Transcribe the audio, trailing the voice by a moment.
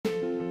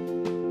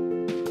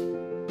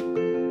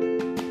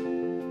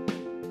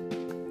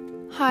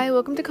Hi,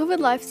 welcome to COVID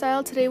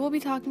Lifestyle. Today we'll be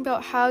talking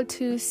about how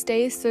to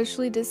stay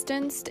socially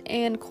distanced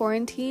and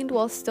quarantined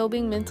while still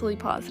being mentally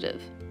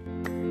positive.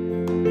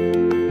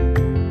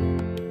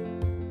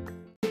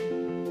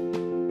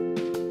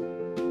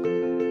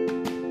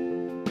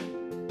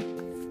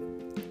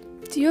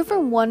 Do you ever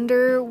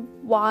wonder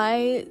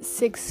why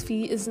 6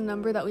 feet is the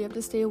number that we have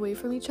to stay away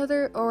from each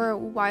other, or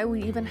why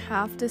we even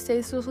have to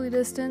stay socially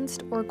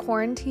distanced or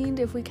quarantined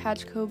if we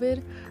catch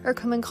COVID or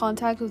come in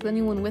contact with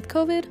anyone with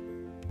COVID?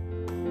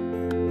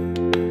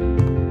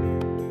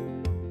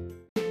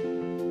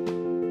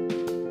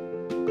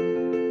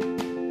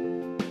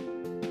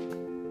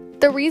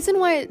 The reason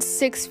why it's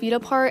 6 feet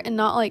apart and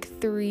not like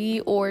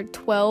 3 or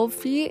 12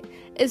 feet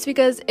is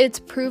because it's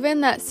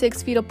proven that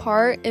 6 feet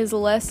apart is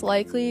less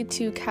likely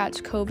to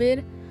catch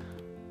COVID,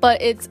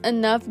 but it's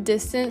enough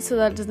distance so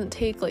that it doesn't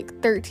take like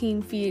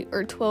 13 feet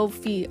or 12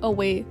 feet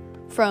away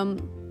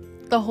from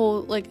the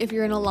whole, like if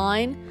you're in a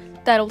line,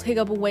 that'll take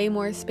up way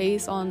more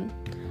space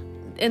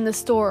in the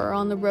store or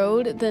on the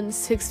road than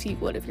 6 feet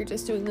would if you're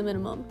just doing the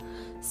minimum.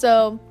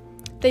 So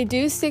they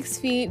do 6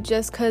 feet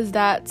just because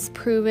that's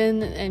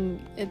proven, and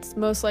it's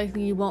most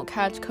likely you won't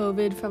catch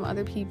COVID from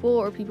other people,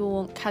 or people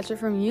won't catch it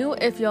from you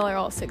if y'all are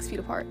all 6 feet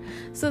apart.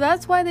 So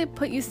that's why they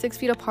put you 6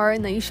 feet apart,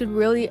 and that you should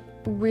really,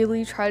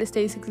 really try to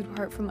stay 6 feet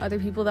apart from other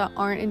people that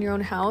aren't in your own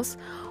house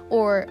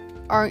or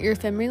aren't your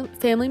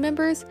family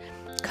members,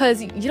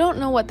 because you don't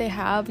know what they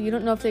have. You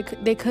don't know if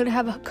they could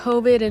have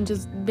COVID and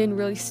just been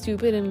really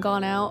stupid and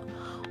gone out,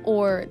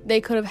 or they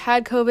could have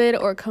had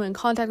COVID or come in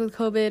contact with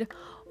COVID,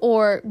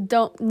 or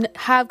don't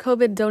have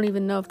COVID, don't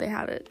even know if they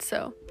have it.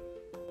 So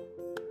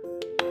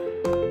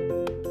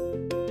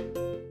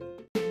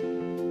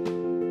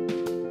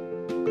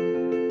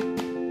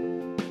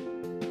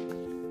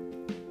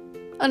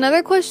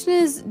another question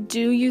is,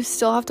 do you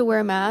still have to wear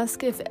a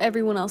mask if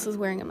everyone else is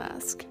wearing a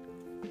mask?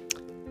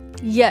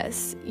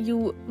 Yes,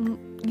 you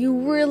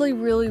really,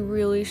 really,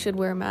 really should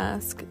wear a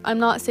mask. I'm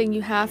not saying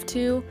you have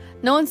to.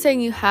 No one's saying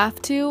you have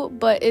to,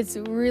 but it's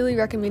really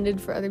recommended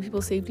for other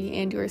people's safety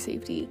and your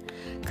safety.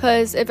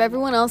 Because if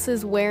everyone else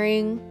is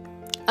wearing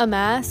a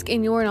mask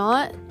and you're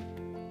not,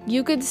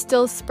 you could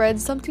still spread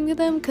something to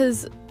them,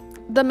 because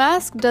the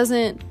mask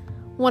doesn't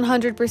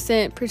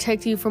 100%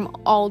 protect you from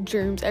all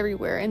germs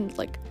everywhere, and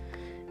like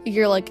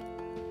you're like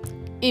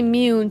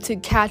immune to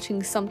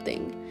catching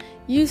something.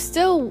 You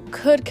still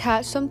could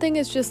catch something,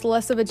 it's just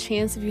less of a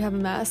chance if you have a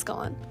mask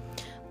on.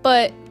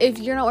 But if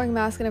you're not wearing a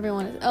mask and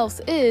everyone else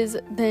is,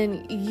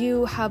 then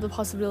you have the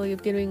possibility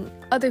of giving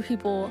other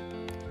people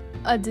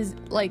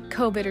like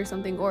COVID or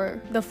something,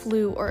 or the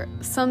flu, or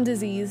some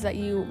disease that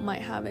you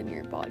might have in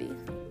your body.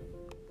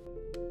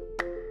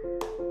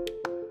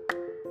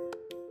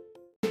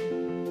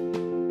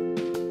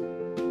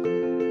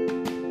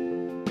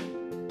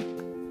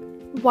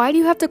 Why do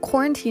you have to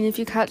quarantine if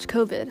you catch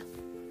COVID?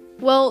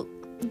 Well,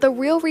 the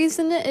real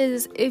reason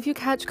is if you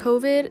catch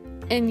COVID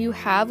and you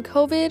have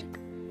COVID,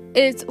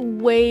 it's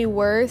way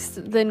worse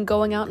than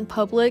going out in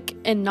public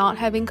and not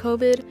having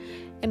COVID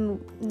and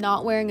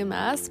not wearing a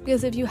mask.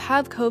 Because if you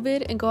have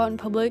COVID and go out in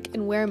public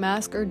and wear a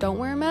mask or don't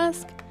wear a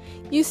mask,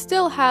 you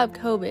still have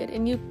COVID,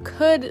 and you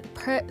could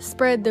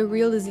spread the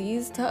real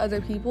disease to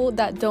other people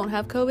that don't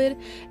have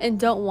COVID and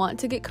don't want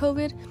to get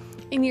COVID.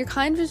 And you're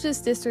kind of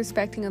just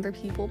disrespecting other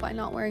people by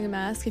not wearing a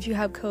mask if you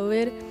have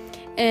COVID,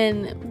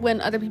 and when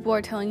other people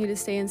are telling you to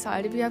stay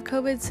inside if you have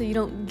COVID so you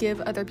don't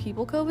give other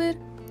people COVID.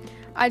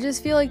 I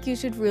just feel like you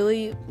should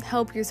really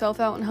help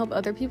yourself out and help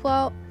other people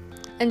out,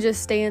 and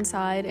just stay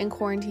inside and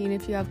quarantine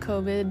if you have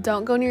COVID.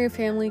 Don't go near your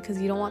family because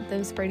you don't want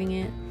them spreading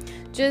it.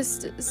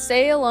 Just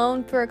stay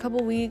alone for a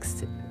couple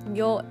weeks.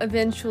 It'll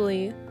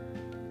eventually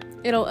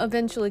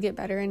get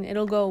better and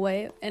it'll go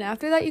away. And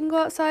after that, you can go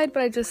outside,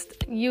 but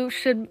you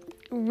should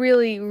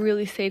really,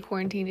 really stay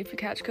quarantined if you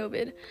catch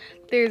COVID.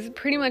 There's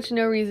pretty much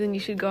no reason you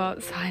should go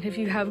outside if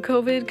you have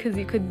COVID, because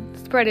you could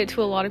spread it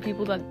to a lot of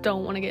people that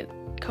don't want to get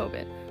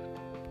COVID.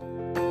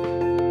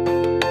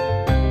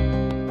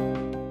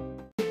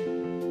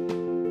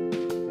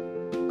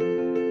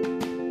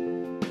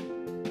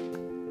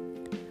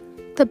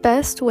 The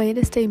best way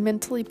to stay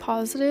mentally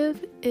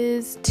positive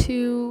is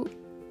to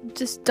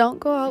just don't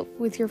go out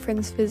with your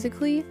friends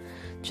physically.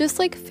 Just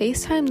like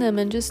FaceTime them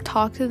and just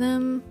talk to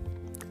them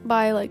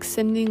by like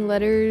sending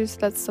letters.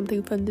 That's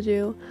something fun to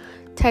do.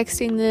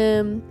 Texting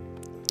them,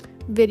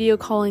 video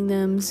calling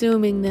them,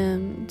 Zooming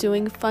them,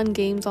 doing fun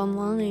games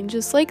online,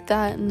 just like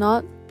that.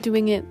 Not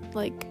doing it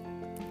like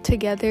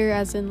together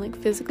as in like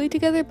physically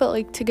together, but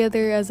like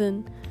together as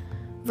in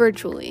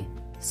virtually.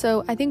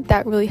 So I think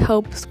that really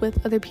helps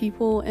with other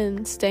people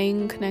and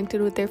staying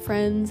connected with their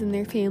friends and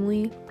their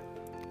family.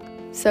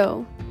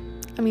 So,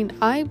 I mean,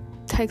 I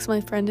text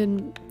my friend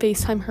and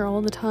FaceTime her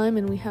all the time,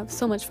 and we have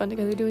so much fun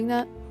together doing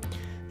that.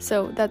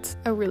 So that's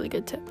a really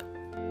good tip.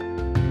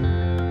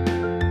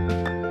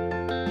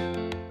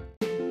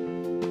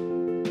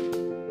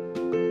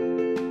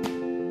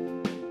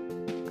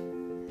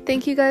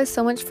 Thank you guys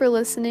so much for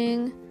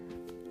listening.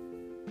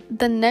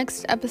 The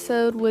next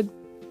episode would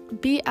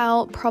be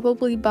out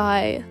probably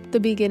by the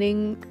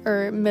beginning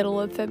or middle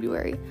of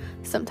February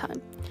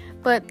sometime.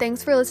 But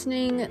thanks for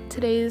listening.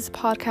 Today's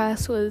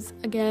podcast was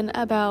again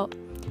about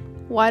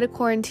why to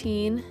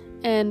quarantine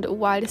and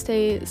why to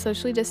stay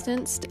socially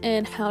distanced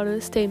and how to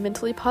stay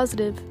mentally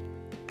positive.